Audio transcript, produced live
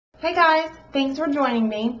Hey guys, thanks for joining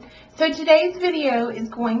me. So today's video is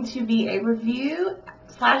going to be a review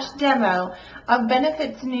 / demo of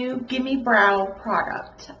Benefit's new Gimme Brow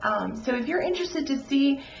product. So if you're interested to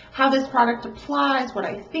see how this product applies, what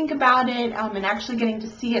I think about it, and actually getting to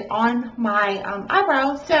see it on my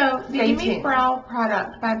eyebrows, so the Gimme Brow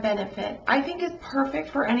product by Benefit I think is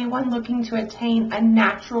perfect for anyone looking to attain a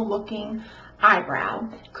natural looking eyebrow.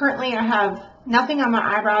 Currently I have nothing on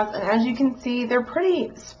my eyebrows, and as you can see, they're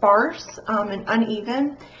pretty sparse and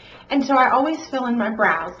uneven, and so I always fill in my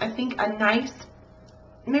brows. I think a nice,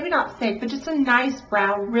 maybe not fake, but just a nice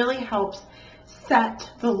brow really helps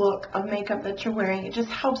set the look of makeup that you're wearing. It just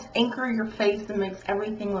helps anchor your face and makes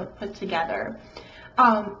everything look put together.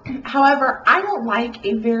 However, I don't like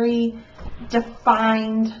a very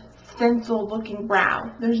defined, stenciled looking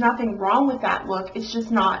brow. There's nothing wrong with that look, it's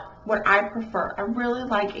just not what I prefer. I really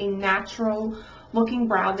like a natural looking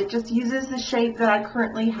brow that just uses the shape that I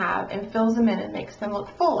currently have and fills them in and makes them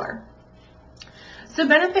look fuller. So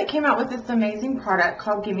Benefit came out with this amazing product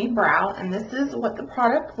called Gimme Brow, and this is what the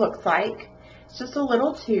product looks like. It's just a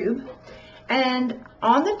little tube, and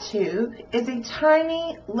on the tube is a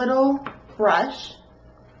tiny little brush.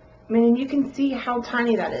 I mean, you can see how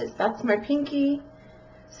tiny that is. That's my pinky.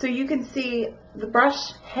 So you can see the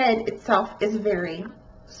brush head itself is very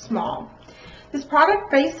small. This product,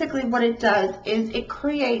 basically what it does is it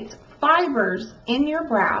creates fibers in your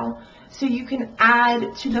brow so you can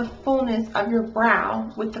add to the fullness of your brow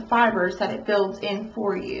with the fibers that it builds in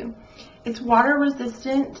for you. It's water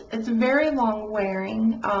resistant. It's very long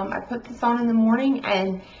wearing. I put this on in the morning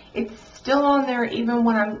and it's still on there even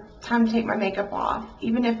when I'm time to take my makeup off,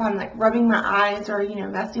 even if I'm like rubbing my eyes or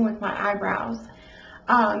messing with my eyebrows.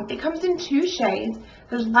 It comes in 2 shades.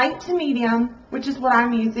 There's light to medium, which is what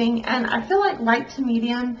I'm using, and I feel like light to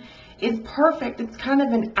medium is perfect. It's kind of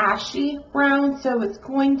an ashy brown, so it's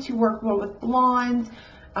going to work well with blondes.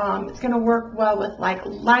 It's going to work well with like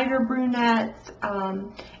lighter brunettes.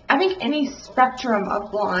 I think any spectrum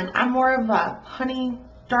of blonde. I'm more of a honey,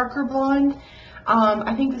 darker blonde.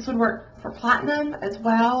 I think this would work for platinum as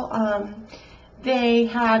well. They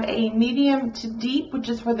have a medium to deep, which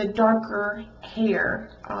is for the darker hair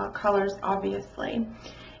colors, obviously.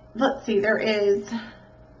 Let's see, this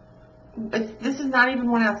is not even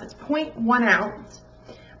 1 ounce, it's 0.1 ounce.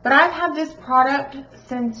 But I've had this product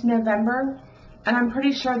since November, and I'm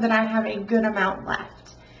pretty sure that I have a good amount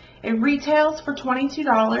left. It retails for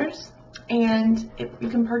 $22, and you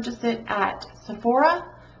can purchase it at Sephora,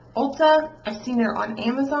 Ulta. I've seen it on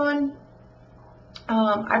Amazon.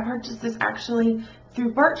 I purchased this actually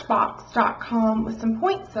through Birchbox.com with some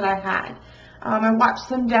points that I had. I watched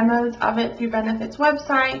some demos of it through Benefit's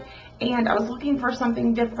website, and I was looking for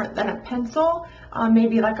something different than a pencil,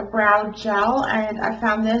 maybe like a brow gel, and I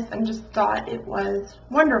found this and just thought it was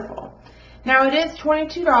wonderful. Now it is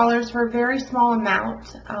 $22 for a very small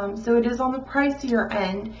amount, so it is on the pricier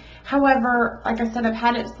end. However, like I said, I've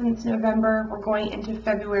had it since November. We're going into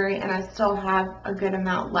February, and I still have a good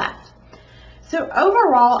amount left. So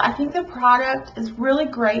overall, I think the product is really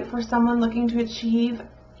great for someone looking to achieve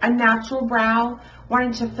a natural brow,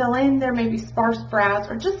 wanting to fill in their maybe sparse brows,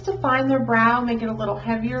 or just define their brow, make it a little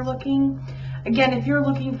heavier looking. Again, if you're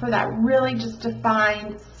looking for that really just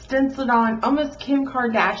defined, stenciled on, almost Kim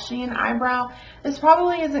Kardashian eyebrow, this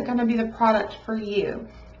probably isn't going to be the product for you.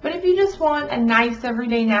 But if you just want a nice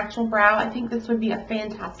everyday natural brow, I think this would be a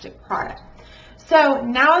fantastic product. So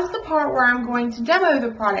now is the part where I'm going to demo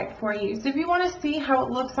the product for you. So if you want to see how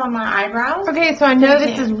it looks on my eyebrows. Okay, so I know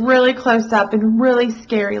this is really close up and really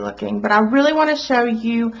scary looking, but I really want to show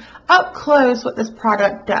you up close what this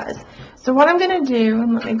product does. So what I'm going to do,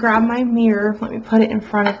 and let me grab my mirror, let me put it in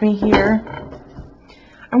front of me here.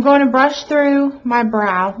 I'm going to brush through my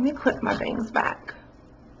brow. Let me clip my bangs back.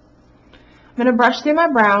 I'm going to brush through my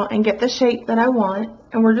brow and get the shape that I want,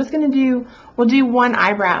 and we're just going to we'll do one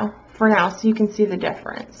eyebrow for now so you can see the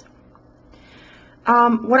difference.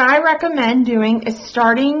 What I recommend doing is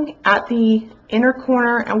starting at the inner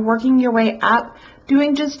corner and working your way up,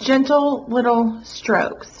 doing just gentle little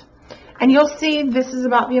strokes. And you'll see this is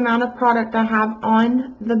about the amount of product I have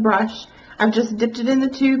on the brush. I've just dipped it in the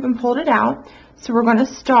tube and pulled it out. So we're going to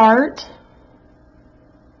start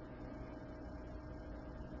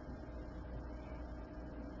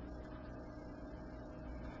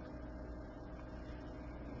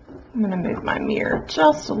I'm going to move my mirror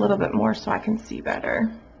just a little bit more so I can see better.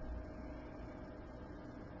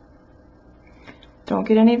 Don't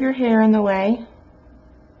get any of your hair in the way.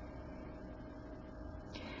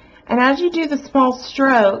 And as you do the small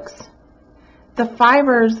strokes, the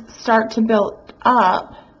fibers start to build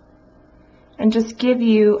up and just give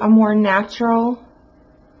you a more natural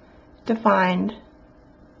defined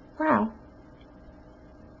brow.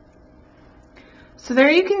 So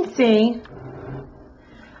there you can see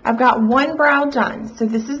I've got one brow done. So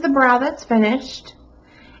this is the brow that's finished,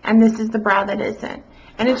 and this is the brow that isn't.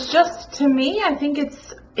 And it's just, to me, I think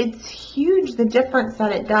it's huge, the difference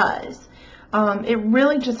that it does. It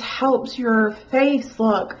really just helps your face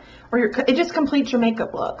look, or it just completes your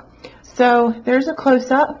makeup look. So there's a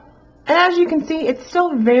close-up, and as you can see, it's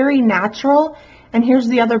still very natural. And here's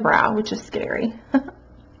the other brow, which is scary.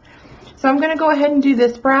 So I'm going to go ahead and do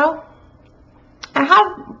this brow. I have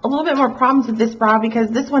a little bit more problems with this brow because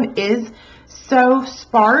this one is so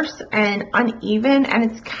sparse and uneven,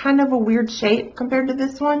 and it's kind of a weird shape compared to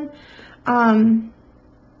this one. So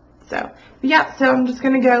I'm just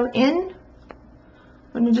going to go in.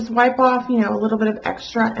 I'm going to just wipe off, a little bit of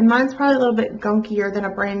extra, and mine's probably a little bit gunkier than a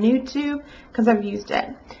brand new tube because I've used it.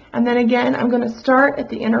 And then again, I'm going to start at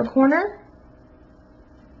the inner corner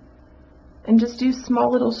and just do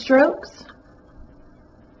small little strokes.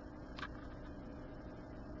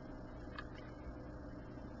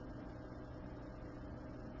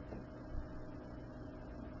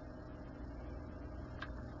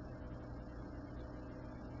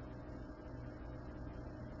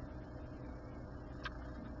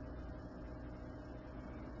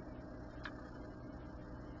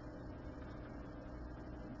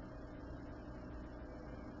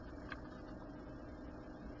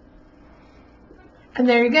 And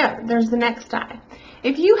there you go. There's the next eye.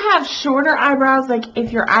 If you have shorter eyebrows, like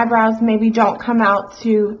if your eyebrows maybe don't come out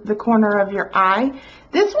to the corner of your eye,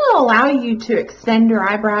 this will allow you to extend your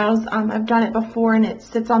eyebrows. I've done it before, and it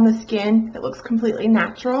sits on the skin. It looks completely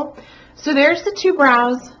natural. So there's the two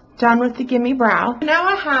brows done with the Gimme Brow. Now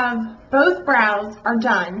I have both brows are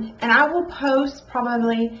done, and I will post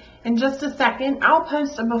probably in just a second. I'll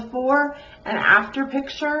post a before and after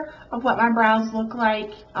picture of what my brows look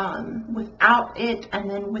like without it and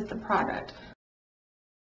then with the product.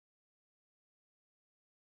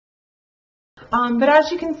 But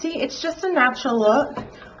as you can see, it's just a natural look.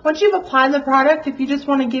 Once you've applied the product, if you just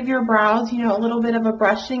want to give your brows, a little bit of a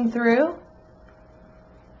brushing through,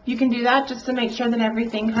 you can do that just to make sure that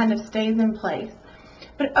everything kind of stays in place.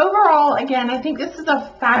 But overall, again, I think this is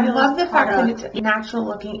a fabulous product. I love the fact that it's natural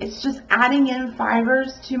looking. It's just adding in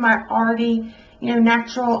fibers to my already,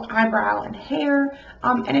 natural eyebrow and hair.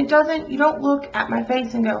 And you don't look at my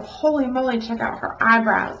face and go, holy moly, check out her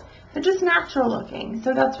eyebrows. They're just natural looking.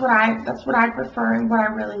 So that's what I prefer and what I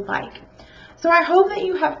really like. So I hope that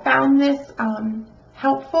you have found this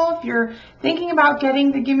helpful if you're thinking about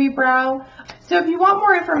getting the Gimme Brow. So if you want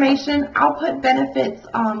more information, I'll put Benefits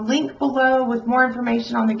link below with more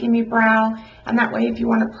information on the Gimme Brow, and that way if you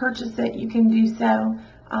want to purchase it, you can do so.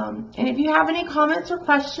 And if you have any comments or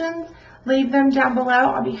questions, leave them down below.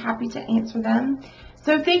 I'll be happy to answer them.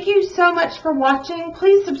 So thank you so much for watching.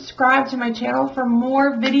 Please subscribe to my channel for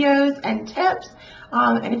more videos and tips.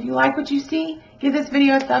 And if you like what you see, give this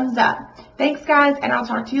video a thumbs up. Thanks guys, and I'll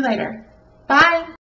talk to you later. Bye!